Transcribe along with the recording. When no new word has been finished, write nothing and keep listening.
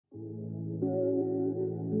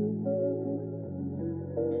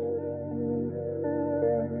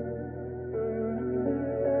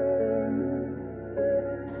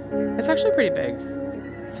actually pretty big.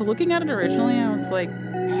 So looking at it originally, I was like,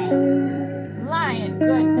 Lion,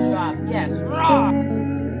 good job. Yes, raw.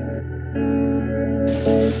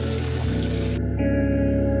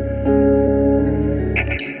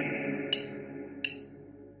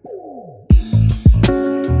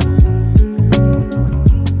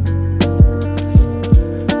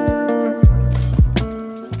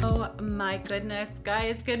 My goodness,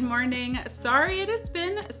 guys, good morning. Sorry it has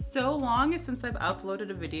been so long since I've uploaded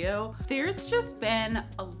a video. There's just been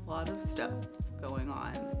a lot of stuff going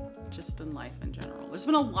on just in life in general. There's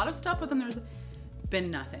been a lot of stuff, but then there's been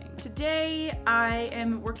nothing. Today I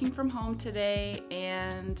am working from home today,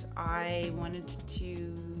 and I wanted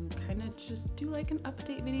to kind of just do like an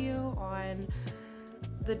update video on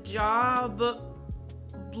the job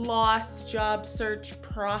search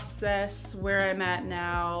process, where I'm at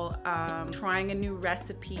now, trying a new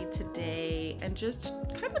recipe today, and just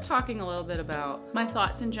kind of talking a little bit about my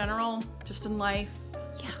thoughts in general, just in life.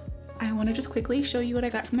 Yeah, I want to just quickly show you what I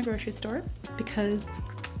got from the grocery store because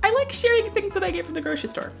I like sharing things that I get from the grocery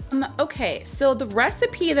store. Okay, so the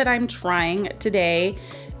recipe that I'm trying today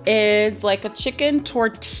is like a chicken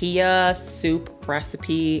tortilla soup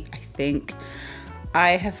recipe, I think.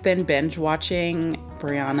 I have been binge watching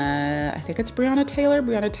Brianna, I think it's Brianna Taylor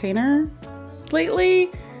lately.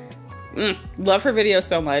 Love her videos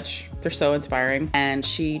so much. They're so inspiring. And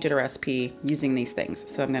she did a recipe using these things.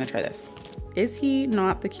 So I'm gonna try this. Is he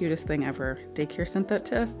not the cutest thing ever? Daycare sent that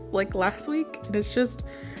to us like last week, and it's just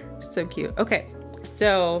so cute. Okay,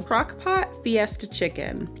 so crockpot Fiesta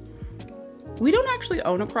chicken. We don't actually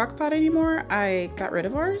own a crockpot anymore. I got rid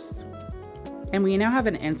of ours, and we now have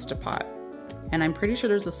an Instapot. And I'm pretty sure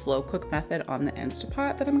there's a slow cook method on the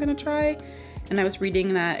Instapot that I'm gonna try. And I was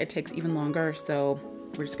reading that it takes even longer, so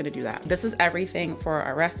we're just gonna do that. This is everything for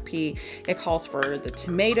our recipe. It calls for the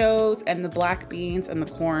tomatoes and the black beans and the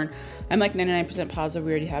corn. I'm like 99% positive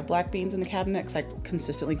we already have black beans in the cabinet because I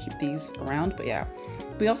consistently keep these around, but yeah.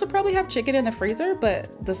 We also probably have chicken in the freezer,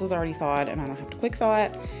 but this is already thawed and I don't have to quick thaw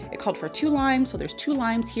it. It called for 2 limes, so there's 2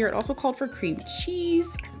 limes here. It also called for cream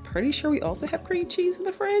cheese. I'm pretty sure we also have cream cheese in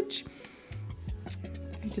the fridge.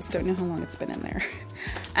 I just don't know how long it's been in there.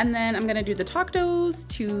 And then I'm gonna do the tacos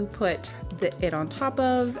to put it on top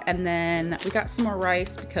of. And then we got some more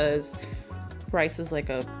rice because rice is like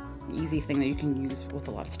a easy thing that you can use with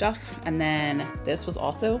a lot of stuff. And then this was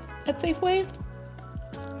also at Safeway.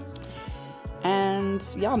 And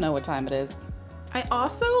y'all know what time it is. I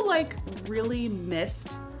also like really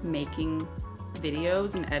missed making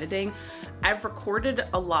videos and editing. I've recorded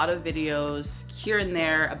a lot of videos here and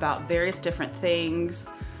there about various different things.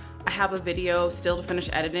 I have a video still to finish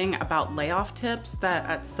editing about layoff tips that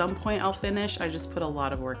at some point I'll finish. I just put a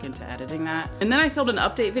lot of work into editing that. And then I filmed an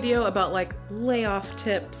update video about like layoff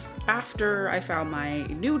tips after I found my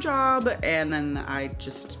new job, and then I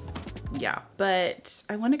just, yeah. But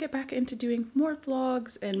I want to get back into doing more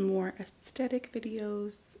vlogs and more aesthetic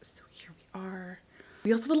videos, so here we are.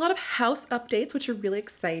 We also have a lot of house updates, which are really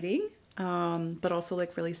exciting, but also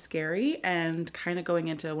like really scary, and kind of going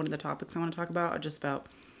into one of the topics I want to talk about, just about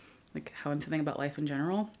like how I'm feeling about life in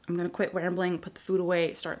general. I'm gonna quit rambling, put the food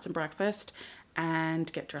away, start some breakfast,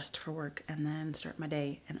 and get dressed for work, and then start my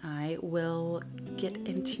day. And I will get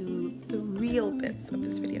into the real bits of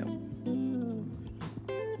this video.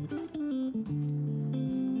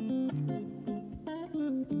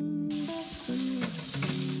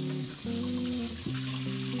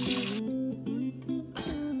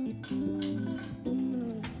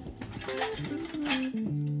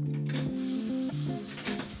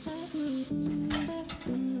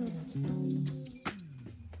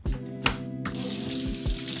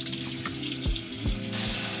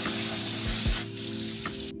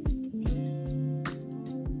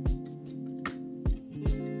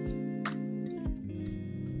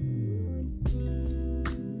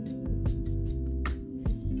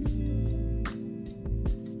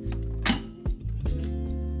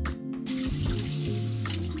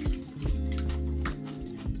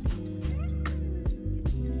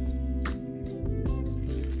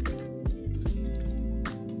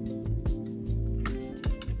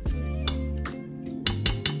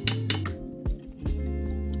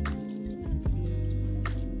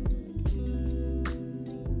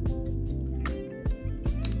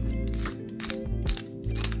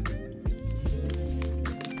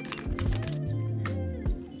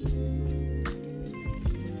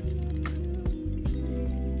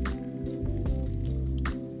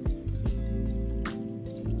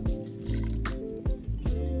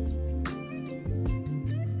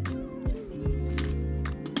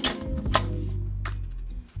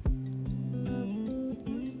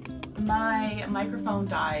 my microphone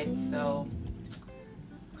died, so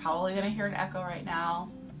probably gonna hear an echo right now.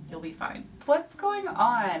 You'll be fine. What's going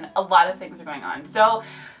on? A lot of things are going on. So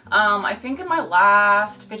I think in my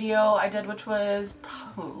last video I did, which was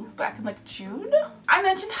back in like June, I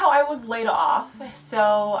mentioned how I was laid off.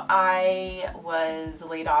 So I was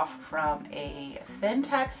laid off from a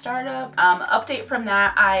fintech startup. Update from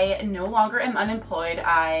that, I no longer am unemployed.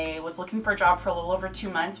 I was looking for a job for a little over 2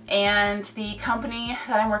 months, and the company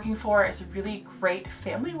that I'm working for is a really great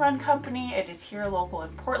family-run company. It is here local in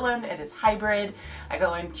Portland. It is hybrid. I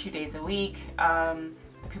go in 2 days a week. The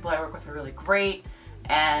people I work with are really great,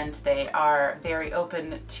 and they are very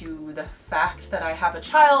open to the fact that I have a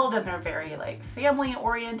child, and they're very like family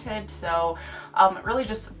oriented. So it really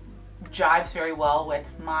just jives very well with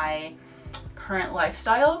my current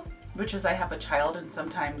lifestyle, which is I have a child and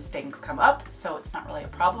sometimes things come up, so it's not really a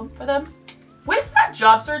problem for them. With that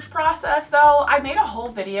job search process though, I made a whole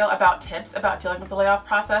video about tips about dealing with the layoff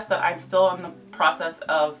process that I'm still in the process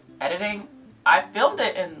of editing. I filmed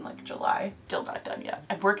it in like July, still not done yet.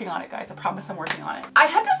 I'm working on it, guys. I promise I'm working on it. I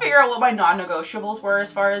had to figure out what my non-negotiables were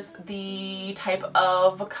as far as the type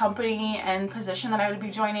of company and position that I would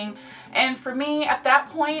be joining. And for me at that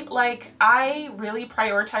point, like, I really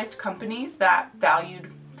prioritized companies that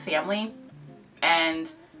valued family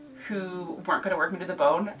and who weren't going to work me to the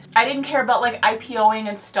bone. I didn't care about like IPOing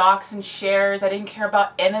and stocks and shares. I didn't care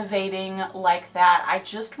about innovating like that. I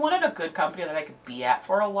just wanted a good company that I could be at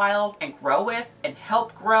for a while and grow with and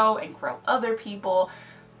help grow and grow other people,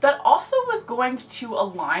 that also was going to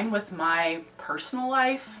align with my personal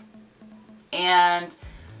life and,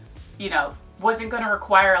 you know, wasn't going to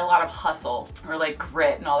require a lot of hustle or like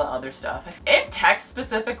grit and all the other stuff. In tech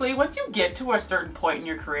specifically, once you get to a certain point in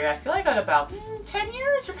your career, I feel like at about 10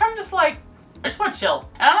 years, you're kind of just like, I just want to chill.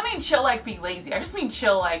 And I don't mean chill like be lazy. I just mean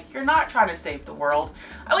chill like you're not trying to save the world.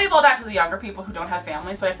 I leave all that to the younger people who don't have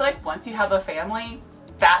families, but I feel like once you have a family,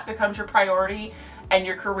 that becomes your priority and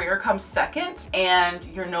your career comes second, and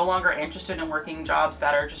you're no longer interested in working jobs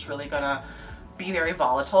that are just really gonna be very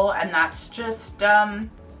volatile. And that's just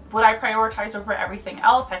what I prioritized over everything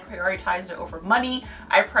else. I prioritized it over money.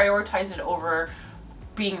 I prioritized it over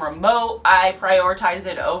being remote. I prioritized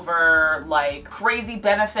it over like crazy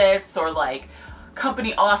benefits or like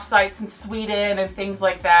company offsites in Sweden and things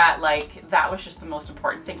like that. Like, that was just the most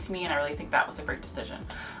important thing to me, and I really think that was a great decision.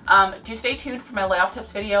 Do stay tuned for my layoff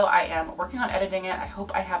tips video. I am working on editing it. I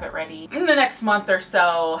hope I have it ready in the next month or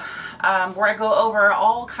so, where I go over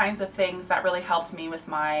all kinds of things that really helped me with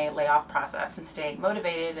my layoff process and staying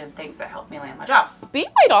motivated and things that helped me land my job.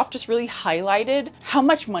 Being laid off just really highlighted how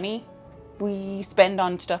much money we spend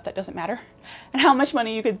on stuff that doesn't matter and how much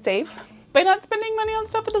money you could save by not spending money on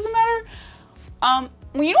stuff that doesn't matter.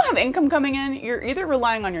 When you don't have income coming in, you're either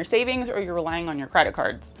relying on your savings or you're relying on your credit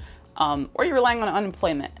cards, or you're relying on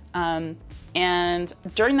unemployment. And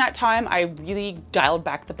during that time, I really dialed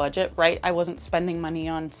back the budget, right? I wasn't spending money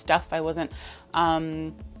on stuff. I wasn't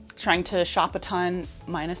trying to shop a ton,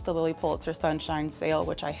 minus the Lily Pulitzer Sunshine sale,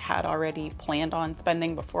 which I had already planned on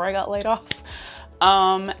spending before I got laid off.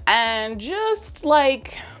 And just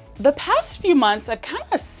like the past few months, I've kind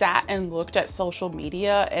of sat and looked at social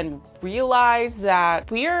media and realized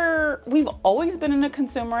that we've always been in a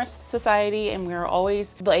consumerist society, and we're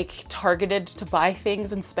always like targeted to buy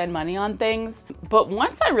things and spend money on things. But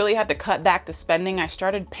once I really had to cut back the spending, I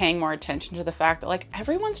started paying more attention to the fact that like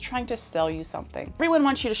everyone's trying to sell you something. Everyone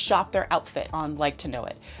wants you to shop their outfit on Like to Know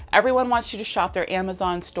It. Everyone wants you to shop their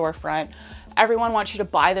Amazon storefront. Everyone wants you to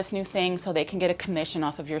buy this new thing so they can get a commission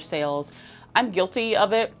off of your sales. I'm guilty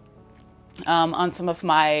of it. On some of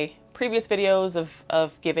my previous videos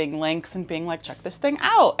of giving links and being like, check this thing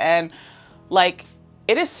out. And like,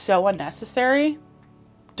 it is so unnecessary.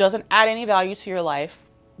 Doesn't add any value to your life,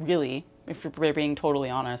 really, if you're being totally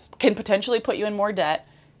honest. Can potentially put you in more debt,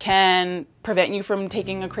 can prevent you from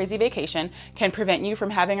taking a crazy vacation, can prevent you from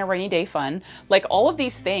having a rainy day fun, like all of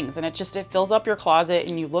these things. And it fills up your closet,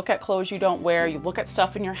 and you look at clothes you don't wear, you look at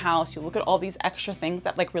stuff in your house, you look at all these extra things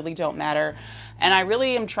that like really don't matter. And I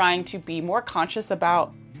really am trying to be more conscious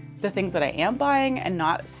about the things that I am buying and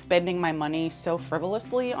not spending my money so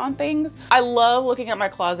frivolously on things. I love looking at my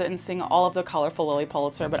closet and seeing all of the colorful Lily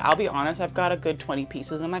Pulitzer, but I'll be honest, I've got a good 20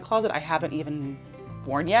 pieces in my closet I haven't even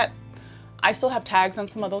worn yet. I still have tags on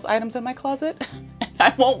some of those items in my closet.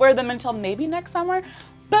 I won't wear them until maybe next summer,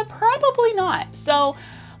 but probably not. So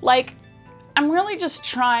like, I'm really just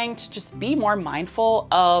trying to just be more mindful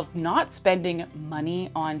of not spending money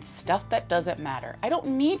on stuff that doesn't matter. I don't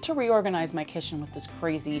need to reorganize my kitchen with this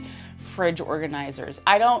crazy fridge organizers.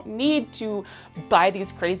 I don't need to buy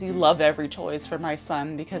these crazy Love Every toys for my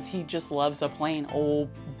son because he just loves a plain old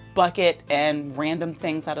bucket and random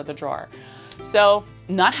things out of the drawer. So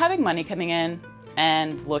not having money coming in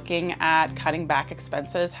and looking at cutting back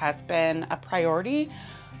expenses has been a priority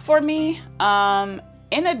for me.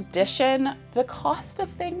 In addition, the cost of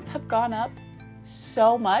things have gone up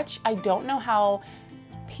so much. I don't know how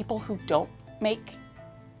people who don't make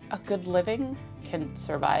a good living can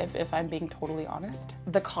survive, if I'm being totally honest.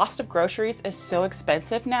 The cost of groceries is so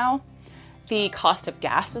expensive now. The cost of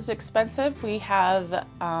gas is expensive. We have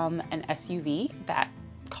an SUV that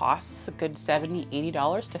costs a good $70,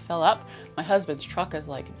 $80 to fill up. My husband's truck is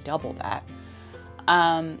like double that.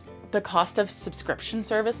 The cost of subscription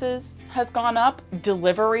services has gone up.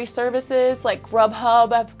 Delivery services like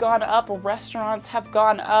Grubhub has gone up, restaurants have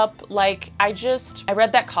gone up. Like I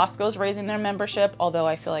read that Costco's raising their membership, although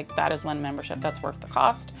I feel like that is one membership that's worth the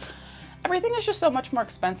cost. Everything is just so much more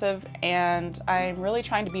expensive, and I'm really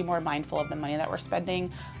trying to be more mindful of the money that we're spending.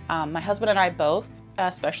 My husband and I both,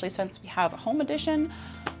 especially since we have a home edition.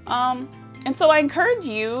 And so I encourage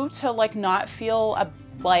you to like not feel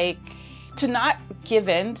to not give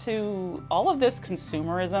in to all of this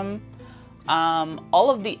consumerism, all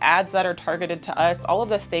of the ads that are targeted to us, all of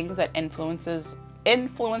the things that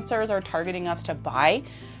influencers are targeting us to buy,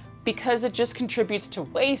 because it just contributes to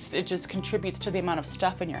waste, it just contributes to the amount of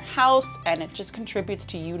stuff in your house, and it just contributes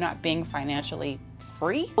to you not being financially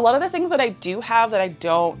free. A lot of the things that I do have that I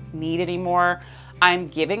don't need anymore, I'm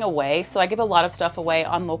giving away. So I give a lot of stuff away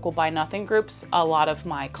on local buy nothing groups. A lot of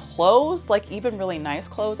my clothes, like even really nice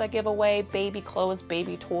clothes, I give away, baby clothes,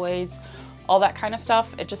 baby toys, all that kind of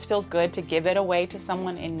stuff. It just feels good to give it away to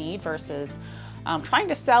someone in need versus trying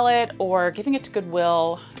to sell it or giving it to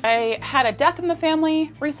Goodwill. I had a death in the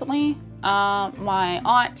family recently. My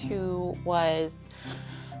aunt, who was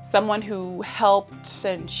someone who helped,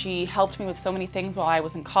 and she helped me with so many things while I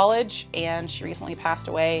was in college, and she recently passed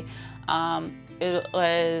away. It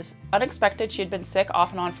was unexpected. She had been sick off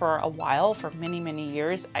and on for a while, for many, many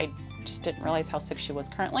years. I just didn't realize how sick she was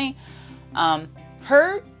currently.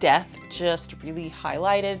 Her death just really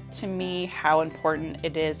highlighted to me how important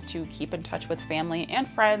it is to keep in touch with family and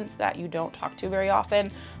friends that you don't talk to very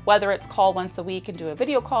often, whether it's call once a week and do a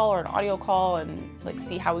video call or an audio call and like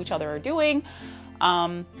see how each other are doing,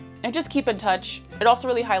 and just keep in touch. It also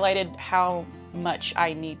really highlighted how much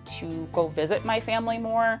I need to go visit my family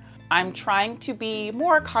more. I'm trying to be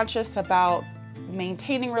more conscious about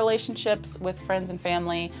maintaining relationships with friends and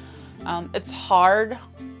family. It's hard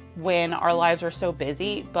when our lives are so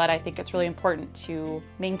busy, but I think it's really important to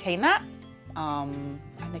maintain that. And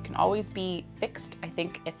they can always be fixed. I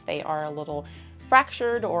think if they are a little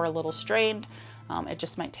fractured or a little strained, it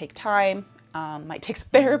just might take time, might take some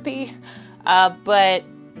therapy, but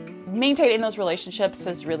maintaining those relationships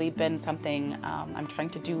has really been something I'm trying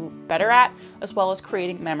to do better at, as well as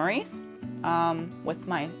creating memories with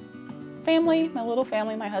my family, my little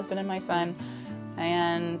family, my husband and my son,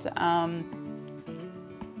 and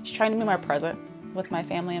just trying to be more present with my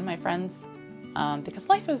family and my friends, because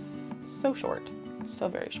life is so short, so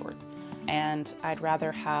very short. And I'd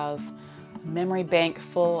rather have a memory bank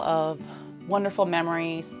full of wonderful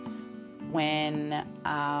memories when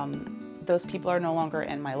those people are no longer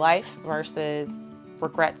in my life versus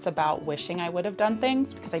regrets about wishing I would have done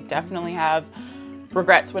things, because I definitely have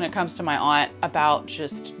regrets when it comes to my aunt about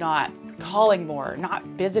just not calling more, not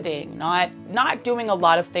visiting, not doing a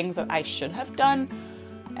lot of things that I should have done,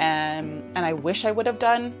 and I wish I would have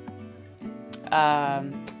done.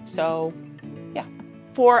 So yeah.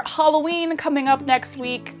 For Halloween coming up next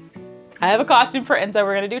week, I have a costume for Insta.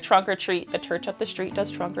 We're gonna do trunk or treat. The church up the street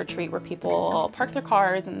does trunk or treat, where people park their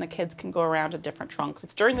cars and the kids can go around to different trunks.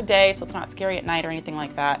 It's during the day, so it's not scary at night or anything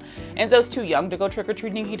like that. Enzo's too young to go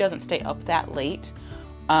trick-or-treating. He doesn't stay up that late.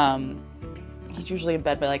 He's usually in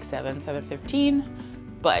bed by like 7:15,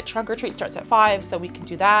 but trunk or treat starts at 5, so we can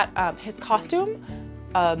do that. His costume,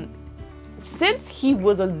 since he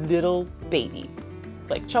was a little baby,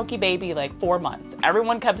 like chunky baby, like 4 months,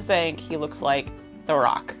 everyone kept saying he looks like The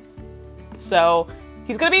Rock. So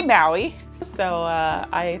he's gonna be Maui. So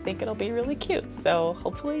I think it'll be really cute. So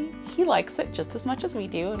hopefully he likes it just as much as we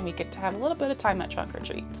do, and we get to have a little bit of time at trunk or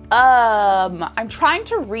treat. I'm trying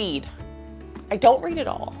to read. I don't read at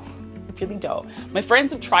all. I really don't. My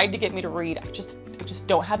friends have tried to get me to read. I just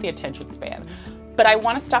don't have the attention span. But I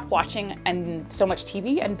want to stop watching and so much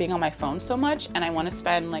TV and being on my phone so much, and I want to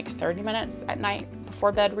spend like 30 minutes at night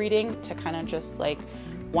before bed reading to kind of just like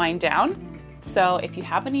wind down. So if you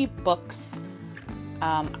have any books,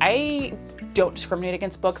 I don't discriminate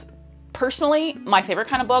against books. Personally, my favorite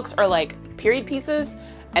kind of books are like period pieces,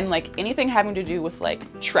 and like anything having to do with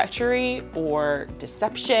like treachery or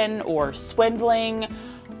deception or swindling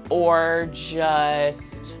or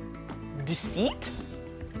just deceit.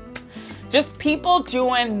 Just people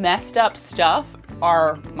doing messed up stuff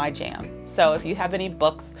are my jam. So if you have any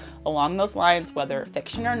books along those lines, whether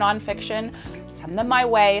fiction or nonfiction, send them my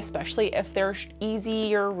way, especially if they're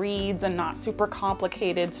easier reads and not super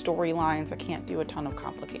complicated storylines. I can't do a ton of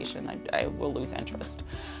complication. I will lose interest.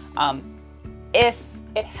 If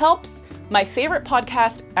it helps, my favorite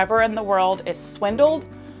podcast ever in the world is Swindled.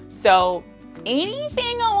 So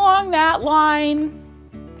anything along that line,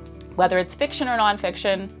 whether it's fiction or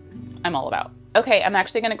nonfiction, I'm all about. Okay, I'm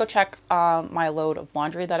actually gonna go check my load of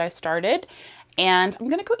laundry that I started, and I'm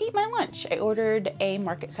gonna go eat my lunch. I ordered a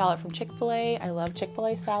market salad from Chick-fil-A. I love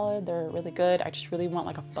Chick-fil-A salad, they're really good. I just really want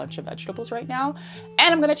like a bunch of vegetables right now.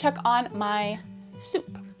 And I'm gonna check on my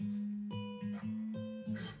soup.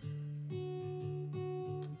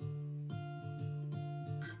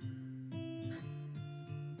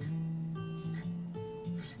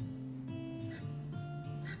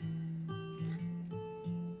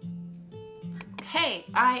 Hey,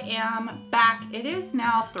 I am back. It is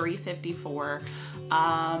now 3:54,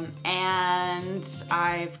 and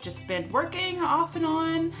I've just been working off and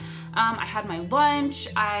on. I had my lunch,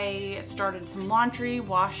 I started some laundry,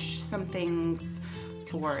 washed some things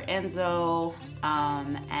for Enzo,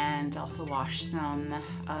 and also washed some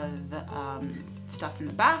of stuff in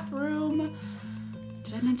the bathroom.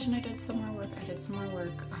 Did I mention I did some more work? I did some more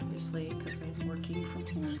work, obviously, because I'm working from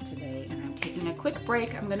home today and I'm taking a quick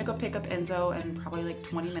break. I'm gonna go pick up Enzo in probably like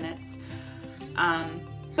 20 minutes.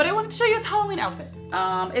 But I wanted to show you his Halloween outfit.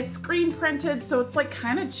 It's screen printed, so it's like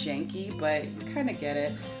kind of janky, but you kind of get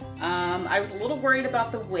it. I was a little worried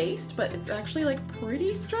about the waist, but it's actually like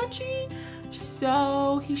pretty stretchy.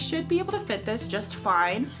 So he should be able to fit this just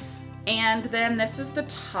fine. And then this is the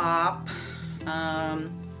top.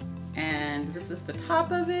 And this is the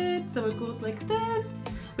top of it, so it goes like this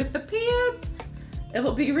with the pants.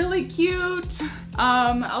 It'll be really cute.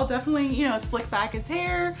 I'll definitely, you know, slick back his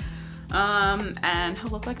hair, and he'll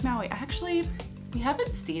look like Maui. We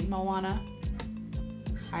haven't seen Moana.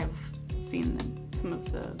 I've seen some of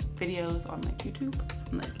the videos on like YouTube,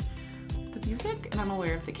 from, like the music, and I'm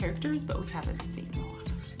aware of the characters, but we haven't seen Moana.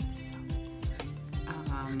 So,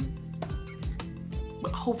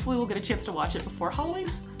 but hopefully we'll get a chance to watch it before Halloween.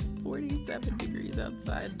 47 degrees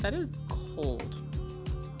outside. That is cold.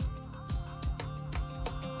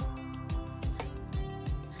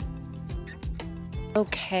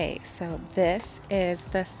 Okay, so this is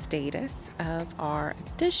the status of our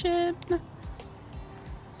addition.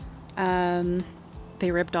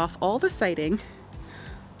 They ripped off all the siding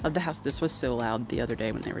of the house. This was so loud the other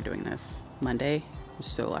day when they were doing this. Monday, it was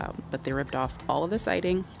so loud, but they ripped off all of the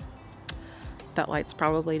siding. That light's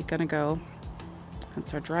probably gonna go.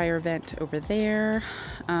 That's our dryer vent over there.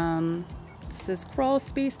 This is crawl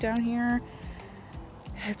space down here.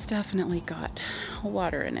 It's definitely got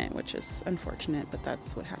water in it, which is unfortunate, but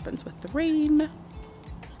that's what happens with the rain.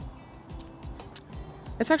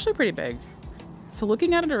 It's actually pretty big. So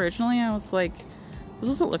looking at it originally, I was like, this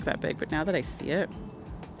doesn't look that big, but now that I see it,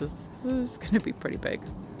 this is gonna be pretty big.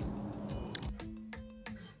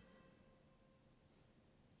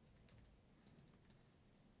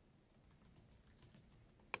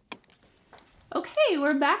 Okay,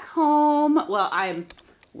 we're back home. Well, I'm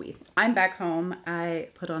back home. I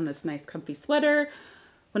put on this nice comfy sweater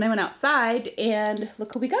when I went outside, and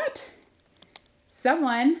look who we got.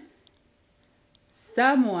 Someone.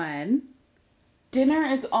 Dinner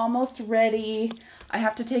is almost ready. I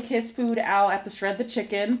have to take his food out. I have to shred the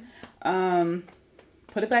chicken,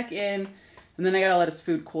 put it back in, and then I gotta let his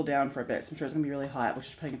food cool down for a bit. So I'm sure it's gonna be really hot, which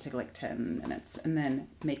is probably gonna take like 10 minutes, and then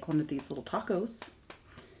make one of these little tacos.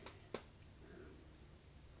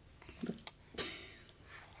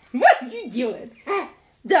 What are you doing?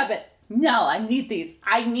 Stop it. No, I need these.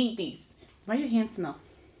 I need these. Why do your hands smell?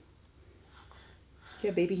 You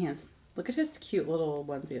have baby hands. Look at his cute little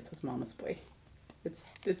onesie. It says Mama's Boy.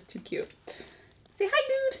 It's too cute. Say hi,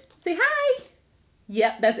 dude. Say hi.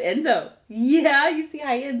 Yep, that's Enzo. Yeah, you say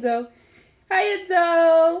hi, Enzo. Hi,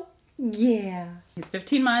 Enzo. Yeah. He's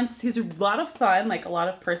 15 months. He's a lot of fun, like a lot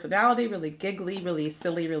of personality, really giggly, really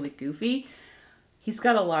silly, really goofy. He's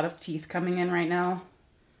got a lot of teeth coming in right now.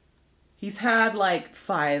 He's had like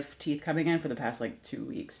 5 teeth coming in for the past like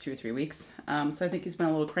 2 or 3 weeks. So I think he's been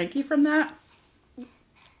a little cranky from that.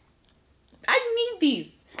 I need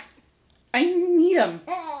these. I need them.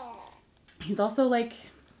 He's also like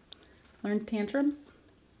learned tantrums.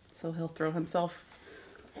 So he'll throw himself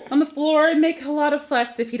on the floor and make a lot of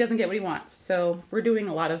fuss if he doesn't get what he wants. So we're doing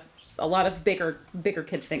a lot of bigger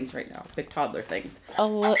kid things right now. Big toddler things.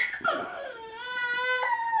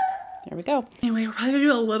 There we go. Anyway, we're probably gonna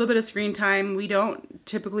do a little bit of screen time. We don't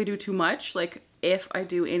typically do too much. Like if I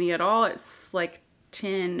do any at all, it's like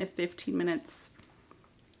 10 to 15 minutes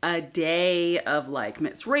a day of like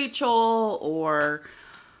Miss Rachel or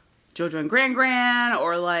JoJo and Gran,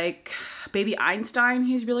 or like Baby Einstein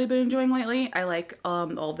he's really been enjoying lately. I like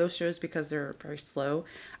all of those shows because they're very slow.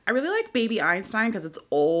 I really like Baby Einstein because it's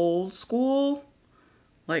old school,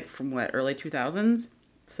 like from what, early 2000s.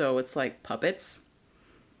 So it's like puppets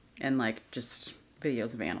and like just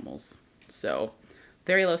videos of animals. So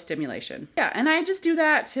very low stimulation. Yeah, and I just do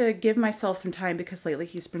that to give myself some time because lately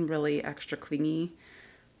he's been really extra clingy.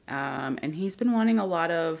 And he's been wanting a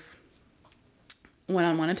lot of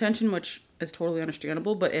one-on-one attention, which is totally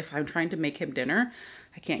understandable. But if I'm trying to make him dinner,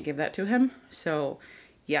 I can't give that to him. So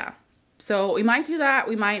yeah. So we might do that.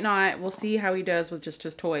 We might not. We'll see how he does with just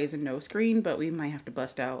his toys and no screen. But we might have to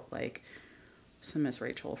bust out like some Miss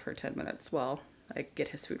Rachel for 10 minutes while I get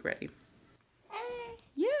his food ready.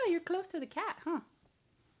 Yeah, you're close to the cat, huh?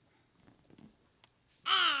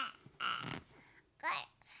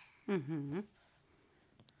 Mm-hmm.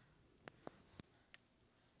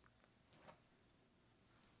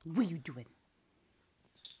 What are you doing?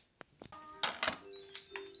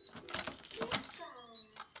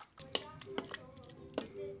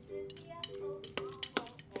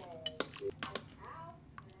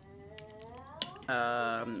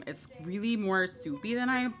 It's really more soupy than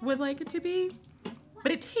I would like it to be,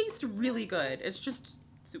 but it tastes really good. It's just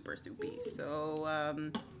super soupy. So,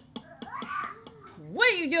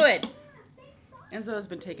 what are you doing? Enzo has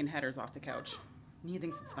been taking headers off the couch. He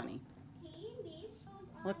thinks it's funny.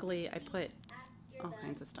 Luckily, I put all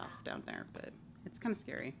kinds of stuff down there, but it's kind of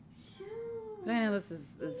scary. But I know this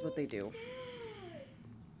is what they do.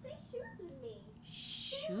 Say shoes with me.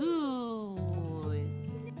 Shoes.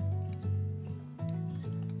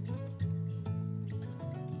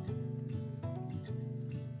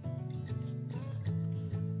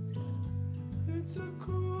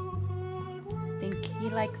 I think he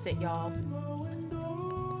likes it, y'all.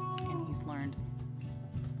 And he's learned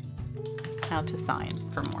how to sign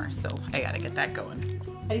for more, so I gotta get that going.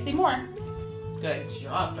 How do you say more? Good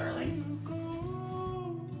job, darling.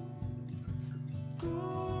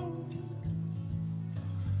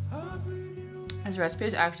 This recipe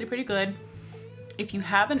is actually pretty good. If you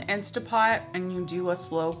have an Instapot and you do a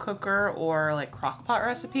slow cooker or like crock pot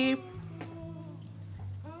recipe,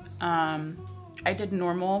 I did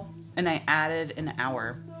normal and I added an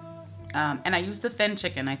hour. And I used the thin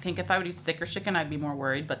chicken. I think if I would use thicker chicken, I'd be more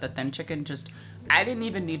worried, but the thin chicken just, I didn't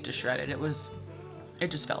even need to shred it. It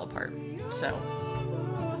just fell apart, so.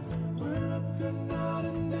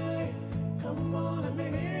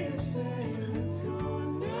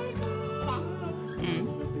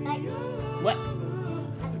 What?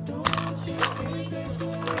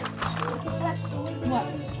 What?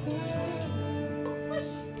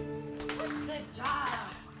 Good job.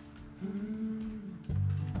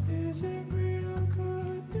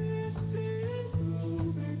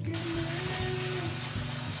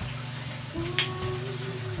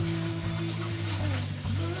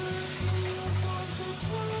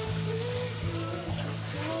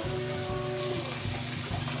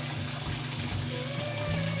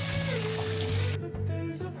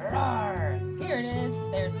 Here it is.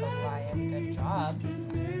 There's the lion. Good job.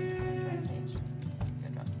 Good job.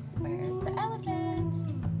 Where's the elephant?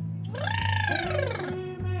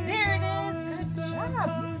 There it is. Good job.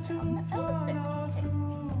 You found the elephant.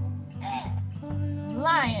 Okay.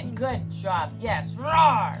 Lion. Good job. Yes.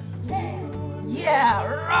 Roar. Yeah.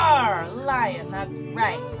 Roar. Lion. That's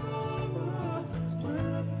right.